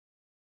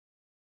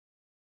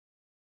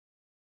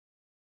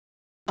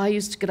I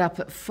used to get up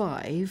at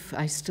 5,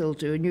 I still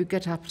do, and you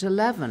get up at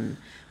 11,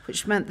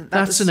 which meant that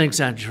That's was an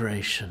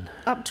exaggeration.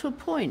 up to a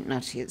point,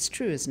 Natty, it's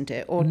true, isn't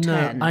it? Or No,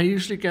 10. I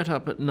usually get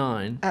up at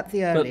 9. At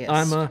the earliest. But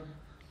I'm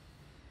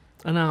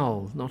an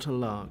owl, not a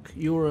lark.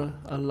 You're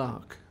a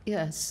lark.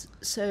 Yes,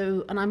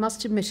 so, and I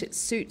must admit it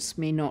suits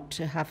me not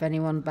to have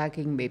anyone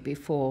bagging me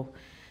before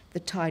the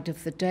tide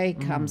of the day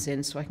comes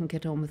in so I can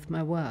get on with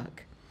my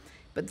work.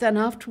 But then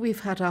after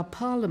we've had our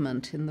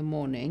parliament in the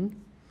morning,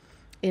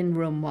 in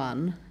room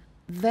 1,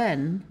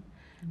 then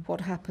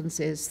what happens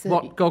is that...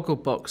 What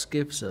Gogglebox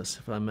gives us,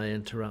 if I may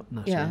interrupt,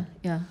 Natty,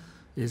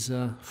 is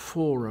a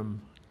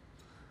forum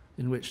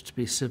in which to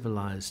be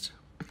civilised.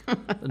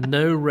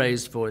 No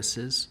raised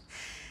voices,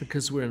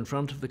 because we're in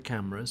front of the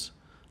cameras,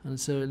 and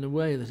so in a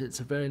way that it's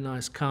a very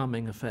nice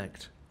calming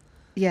effect.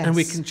 Yes. And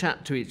we can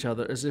chat to each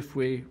other as if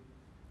we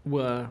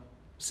were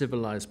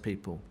civilised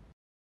people.